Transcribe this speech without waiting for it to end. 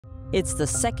It's the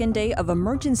second day of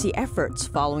emergency efforts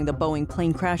following the Boeing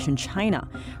plane crash in China.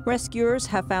 Rescuers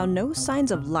have found no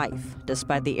signs of life,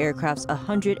 despite the aircraft's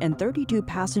 132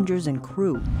 passengers and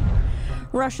crew.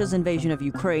 Russia's invasion of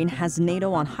Ukraine has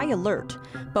NATO on high alert,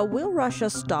 but will Russia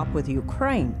stop with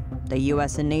Ukraine? The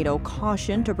U.S. and NATO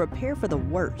caution to prepare for the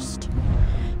worst.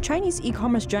 Chinese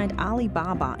e-commerce giant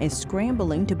Alibaba is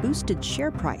scrambling to boost its share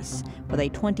price with a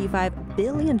 $25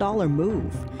 billion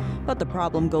move. But the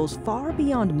problem goes far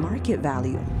beyond market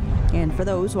value. And for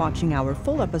those watching our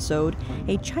full episode,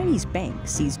 a Chinese bank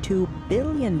seized $2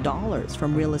 billion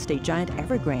from real estate giant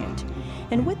Evergrande.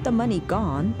 And with the money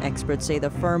gone, experts say the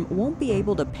firm won't be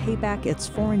able to pay back its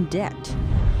foreign debt.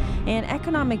 And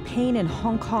economic pain in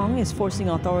Hong Kong is forcing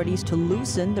authorities to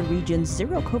loosen the region's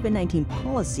zero COVID-19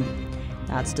 policy.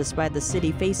 That's despite the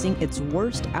city facing its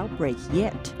worst outbreak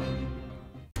yet.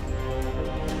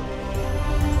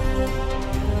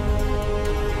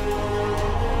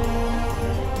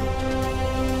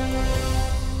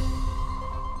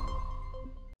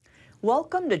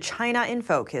 Welcome to China in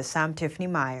Focus. I'm Tiffany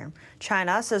Meyer.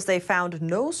 China says they found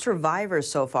no survivors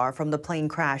so far from the plane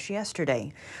crash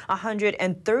yesterday.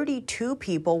 132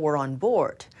 people were on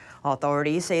board.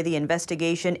 Authorities say the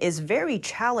investigation is very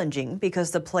challenging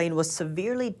because the plane was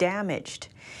severely damaged.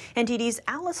 NTD's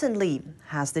Allison Lee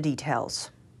has the details.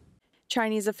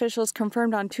 Chinese officials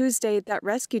confirmed on Tuesday that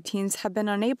rescue teams have been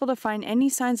unable to find any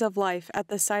signs of life at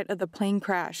the site of the plane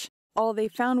crash. All they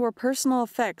found were personal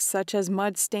effects such as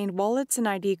mud-stained wallets and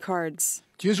ID cards.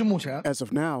 As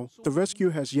of now, the rescue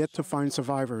has yet to find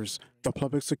survivors. The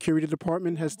Public Security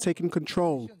Department has taken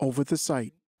control over the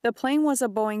site. The plane was a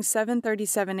Boeing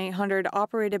 737-800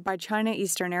 operated by China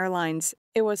Eastern Airlines.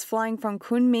 It was flying from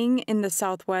Kunming in the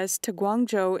southwest to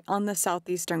Guangzhou on the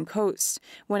southeastern coast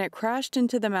when it crashed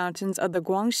into the mountains of the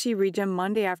Guangxi region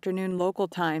Monday afternoon local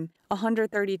time.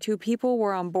 132 people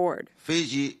were on board.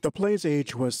 The plane's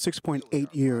age was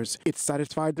 6.8 years. It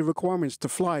satisfied the requirements to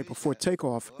fly before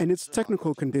takeoff, and its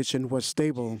technical condition was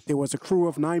stable. There was a crew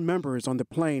of 9 members on the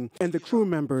plane, and the crew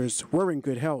members were in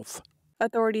good health.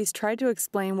 Authorities tried to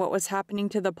explain what was happening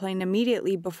to the plane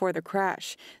immediately before the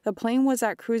crash. The plane was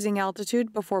at cruising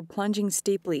altitude before plunging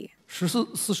steeply.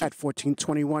 At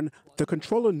 14:21, the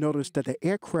controller noticed that the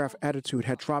aircraft attitude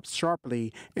had dropped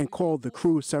sharply and called the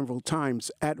crew several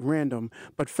times at random,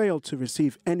 but failed to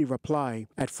receive any reply.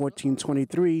 At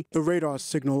 14:23, the radar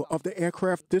signal of the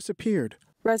aircraft disappeared.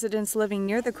 Residents living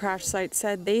near the crash site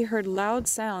said they heard loud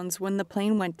sounds when the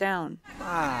plane went down.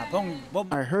 I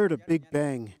heard a big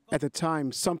bang. At the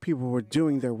time, some people were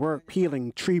doing their work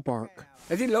peeling tree bark.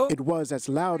 It was as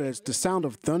loud as the sound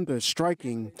of thunder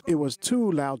striking. It was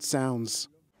 2 loud sounds.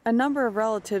 A number of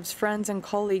relatives, friends, and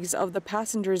colleagues of the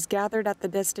passengers gathered at the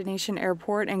destination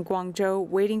airport in Guangzhou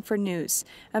waiting for news.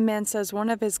 A man says one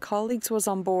of his colleagues was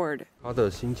on board.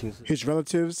 His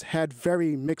relatives had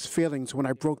very mixed feelings when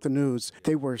I broke the news.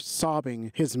 They were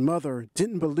sobbing. His mother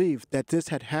didn't believe that this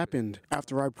had happened.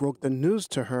 After I broke the news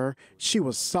to her, she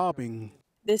was sobbing.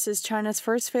 This is China's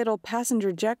first fatal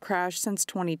passenger jet crash since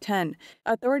 2010.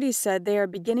 Authorities said they are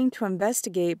beginning to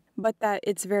investigate, but that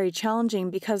it's very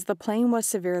challenging because the plane was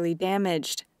severely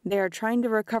damaged. They are trying to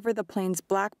recover the plane's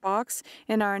black box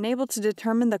and are unable to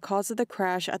determine the cause of the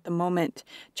crash at the moment.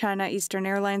 China Eastern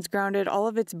Airlines grounded all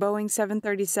of its Boeing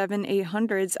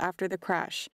 737-800s after the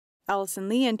crash. Allison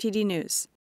Lee, NTD News.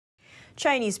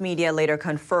 Chinese media later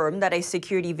confirmed that a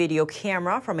security video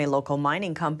camera from a local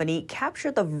mining company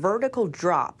captured the vertical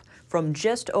drop from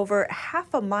just over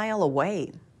half a mile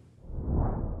away.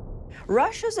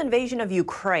 Russia's invasion of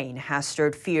Ukraine has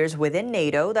stirred fears within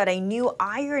NATO that a new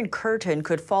Iron Curtain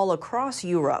could fall across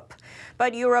Europe.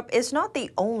 But Europe is not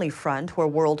the only front where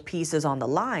world peace is on the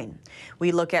line.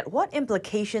 We look at what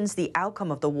implications the outcome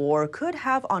of the war could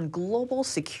have on global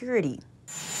security.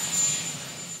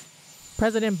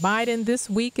 President Biden this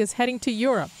week is heading to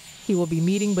Europe. He will be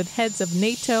meeting with heads of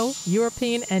NATO,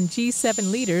 European, and G7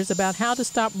 leaders about how to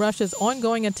stop Russia's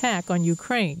ongoing attack on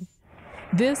Ukraine.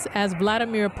 This as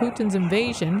Vladimir Putin's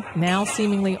invasion, now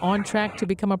seemingly on track to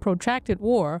become a protracted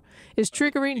war, is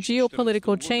triggering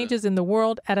geopolitical changes in the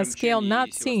world at a scale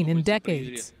not seen in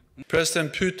decades.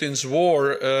 President Putin's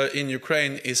war in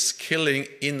Ukraine is killing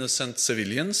innocent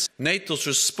civilians. NATO's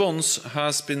response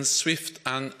has been swift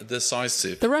and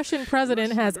decisive. The Russian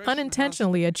president has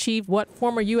unintentionally achieved what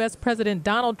former U.S. President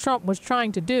Donald Trump was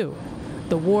trying to do.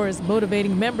 The war is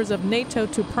motivating members of NATO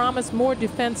to promise more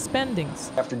defense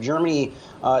spendings. After Germany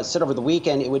said over the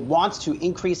weekend it would want to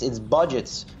increase its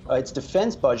budgets, its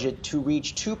defense budget, to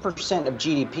reach 2% of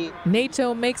GDP.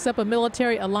 NATO makes up a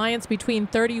military alliance between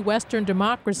 30 Western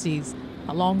democracies,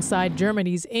 alongside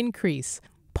Germany's increase.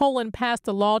 Poland passed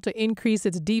a law to increase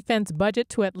its defense budget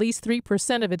to at least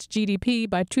 3% of its GDP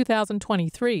by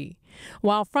 2023,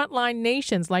 while frontline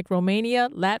nations like Romania,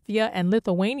 Latvia, and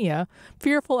Lithuania,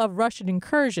 fearful of Russian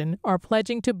incursion, are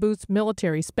pledging to boost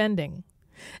military spending.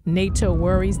 NATO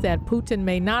worries that Putin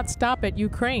may not stop at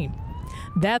Ukraine.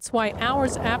 That's why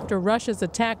hours after Russia's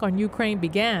attack on Ukraine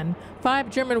began,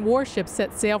 5 German warships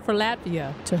set sail for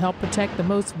Latvia to help protect the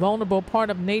most vulnerable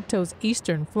part of NATO's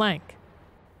eastern flank.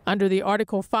 Under the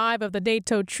Article 5 of the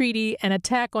NATO treaty, an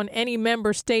attack on any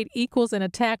member state equals an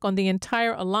attack on the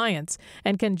entire alliance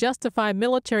and can justify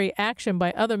military action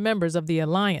by other members of the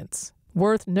alliance.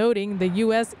 Worth noting, the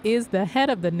U.S. is the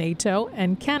head of the NATO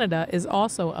and Canada is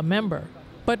also a member.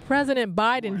 But President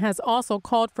Biden has also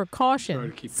called for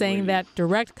caution, saying that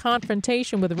direct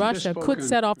confrontation with Russia could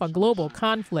set off a global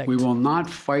conflict. We will not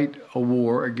fight a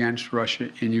war against Russia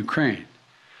in Ukraine.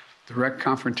 Direct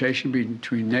confrontation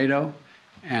between NATO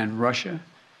and Russia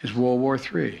is World War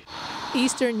III.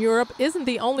 Eastern Europe isn't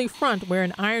the only front where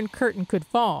an iron curtain could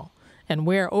fall and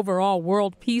where overall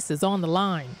world peace is on the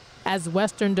line. As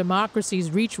Western democracies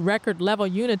reach record-level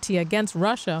unity against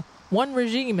Russia, one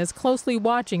regime is closely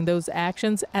watching those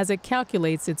actions as it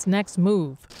calculates its next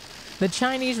move. The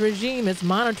Chinese regime is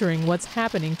monitoring what's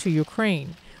happening to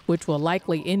Ukraine, which will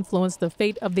likely influence the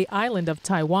fate of the island of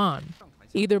Taiwan.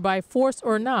 Either by force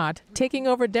or not, taking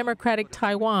over democratic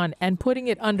Taiwan and putting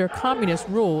it under communist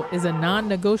rule is a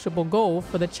non-negotiable goal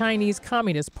for the Chinese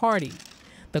Communist Party.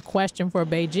 The question for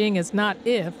Beijing is not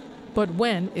if, but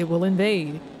when it will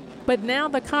invade. But now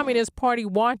the Communist Party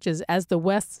watches as the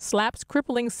West slaps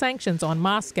crippling sanctions on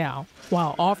Moscow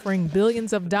while offering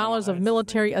billions of dollars of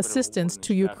military assistance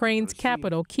to Ukraine's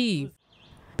capital, Kyiv.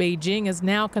 Beijing is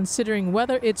now considering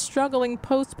whether its struggling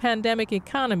post-pandemic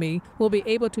economy will be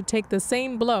able to take the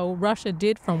same blow Russia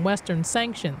did from Western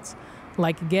sanctions,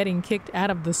 like getting kicked out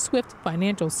of the SWIFT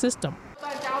financial system.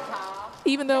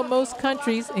 Even though most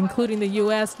countries, including the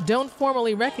U.S., don't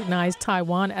formally recognize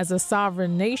Taiwan as a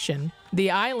sovereign nation, the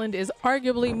island is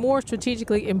arguably more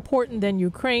strategically important than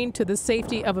Ukraine to the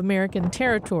safety of American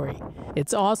territory.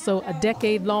 It's also a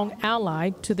decade-long ally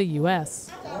to the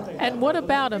U.S. And what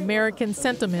about American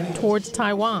sentiment towards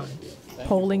Taiwan?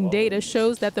 Polling data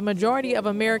shows that the majority of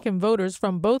American voters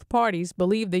from both parties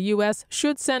believe the U.S.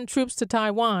 should send troops to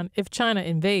Taiwan if China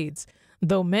invades,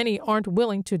 though many aren't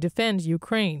willing to defend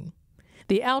Ukraine.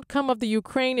 The outcome of the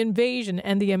Ukraine invasion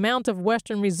and the amount of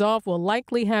Western resolve will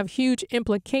likely have huge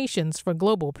implications for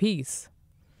global peace.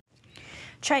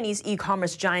 Chinese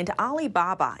e-commerce giant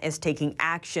Alibaba is taking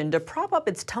action to prop up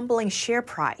its tumbling share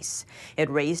price. It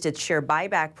raised its share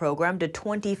buyback program to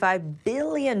 $25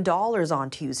 billion on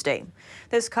Tuesday.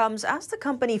 This comes as the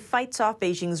company fights off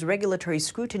Beijing's regulatory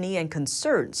scrutiny and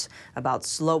concerns about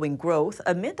slowing growth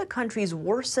amid the country's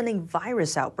worsening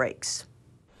virus outbreaks.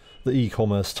 The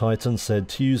e-commerce titan said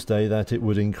Tuesday that it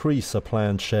would increase a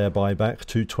planned share buyback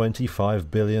to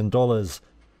 $25 billion.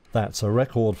 That's a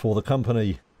record for the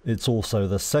company. It's also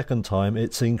the second time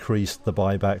it's increased the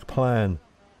buyback plan.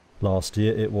 Last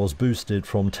year it was boosted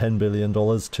from $10 billion to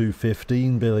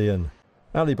 $15 billion.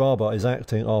 Alibaba is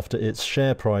acting after its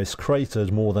share price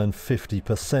cratered more than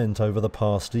 50% over the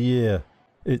past year.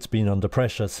 It's been under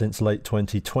pressure since late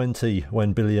 2020,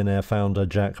 when billionaire founder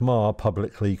Jack Ma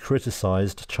publicly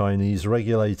criticized Chinese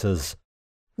regulators.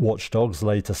 Watchdogs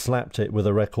later slapped it with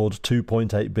a record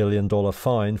 $2.8 billion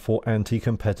fine for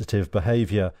anti-competitive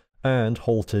behavior and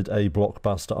halted a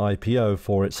blockbuster IPO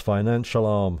for its financial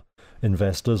arm.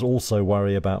 Investors also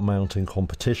worry about mounting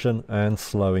competition and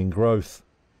slowing growth.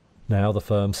 Now the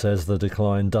firm says the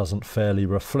decline doesn't fairly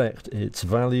reflect its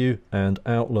value and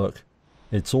outlook.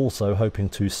 It's also hoping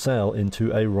to sell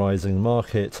into a rising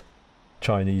market.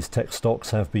 Chinese tech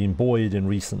stocks have been buoyed in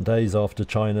recent days after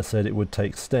China said it would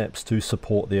take steps to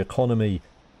support the economy.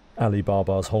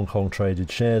 Alibaba's Hong Kong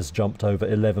traded shares jumped over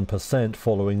 11%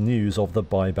 following news of the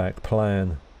buyback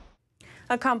plan.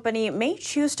 A company may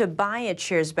choose to buy its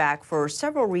shares back for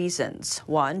several reasons.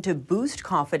 One, to boost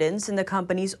confidence in the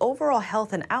company's overall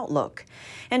health and outlook.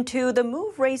 And two, the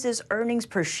move raises earnings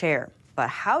per share. But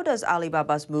how does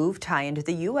Alibaba's move tie into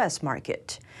the U.S.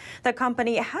 market? The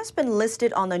company has been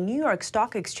listed on the New York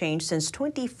Stock Exchange since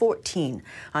 2014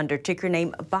 under ticker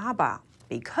name BABA.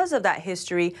 Because of that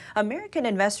history, American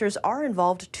investors are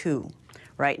involved too.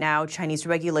 Right now, Chinese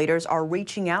regulators are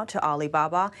reaching out to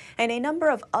Alibaba and a number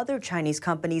of other Chinese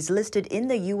companies listed in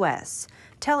the U.S.,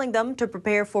 telling them to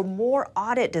prepare for more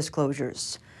audit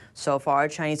disclosures. So far,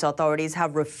 Chinese authorities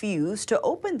have refused to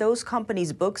open those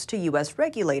companies' books to U.S.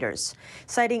 regulators,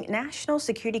 citing national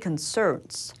security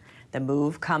concerns. The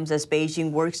move comes as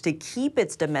Beijing works to keep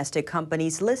its domestic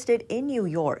companies listed in New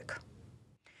York.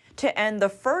 To end the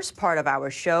first part of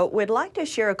our show, we'd like to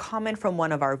share a comment from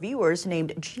one of our viewers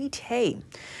named G-Tay.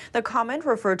 The comment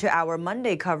referred to our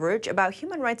Monday coverage about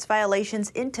human rights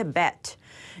violations in Tibet.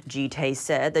 G-Tay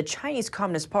said the Chinese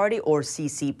Communist Party, or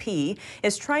CCP,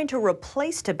 is trying to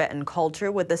replace Tibetan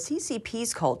culture with the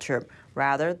CCP's culture,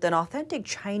 rather than authentic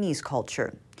Chinese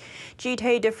culture.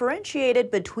 G-Tay differentiated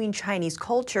between Chinese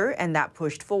culture and that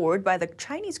pushed forward by the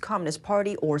Chinese Communist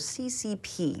Party, or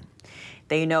CCP.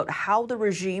 They note how the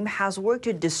regime has worked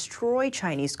to destroy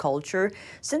Chinese culture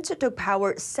since it took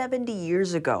power 70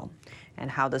 years ago, and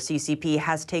how the CCP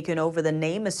has taken over the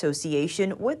name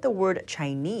association with the word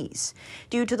Chinese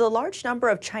due to the large number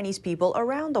of Chinese people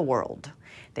around the world.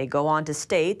 They go on to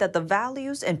state that the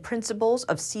values and principles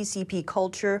of CCP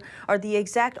culture are the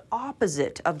exact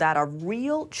opposite of that of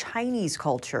real Chinese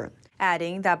culture,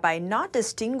 adding that by not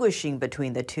distinguishing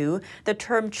between the two, the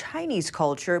term Chinese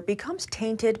culture becomes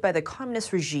tainted by the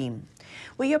communist regime.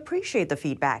 We appreciate the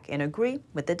feedback and agree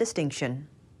with the distinction.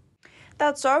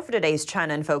 That's all for today's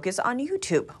China in Focus on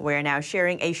YouTube. We're now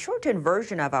sharing a shortened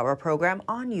version of our program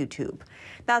on YouTube.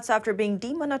 That's after being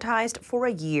demonetized for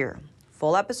a year.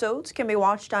 Full episodes can be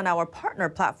watched on our partner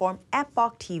platform at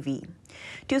Bok TV.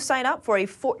 To sign up for a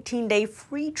 14-day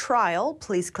free trial,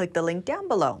 please click the link down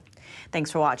below.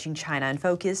 Thanks for watching China in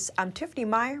Focus. I'm Tiffany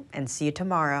Meyer, and see you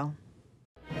tomorrow.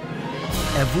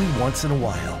 Every once in a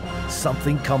while,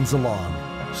 something comes along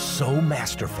so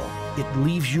masterful, it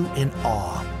leaves you in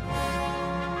awe.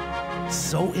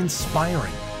 So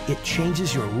inspiring, it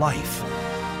changes your life.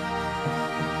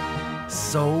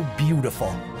 So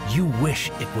beautiful, you wish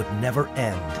it would never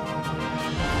end.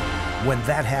 When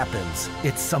that happens,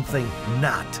 it's something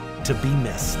not to be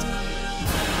missed.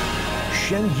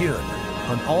 Shen Yun,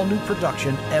 an all-new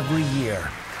production every year.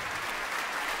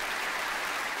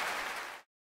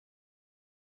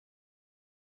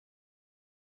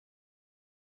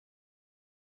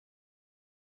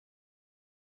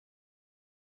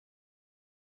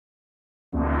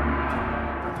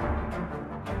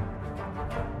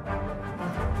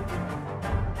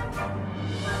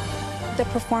 The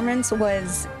performance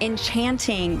was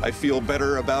enchanting. I feel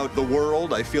better about the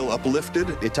world. I feel uplifted.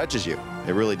 It touches you.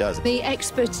 It really does. The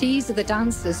expertise of the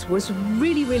dancers was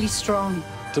really, really strong.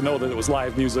 To know that it was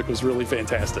live music was really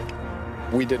fantastic.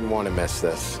 We didn't want to miss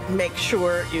this. Make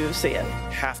sure you see it.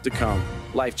 Have to come.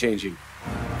 Life-changing.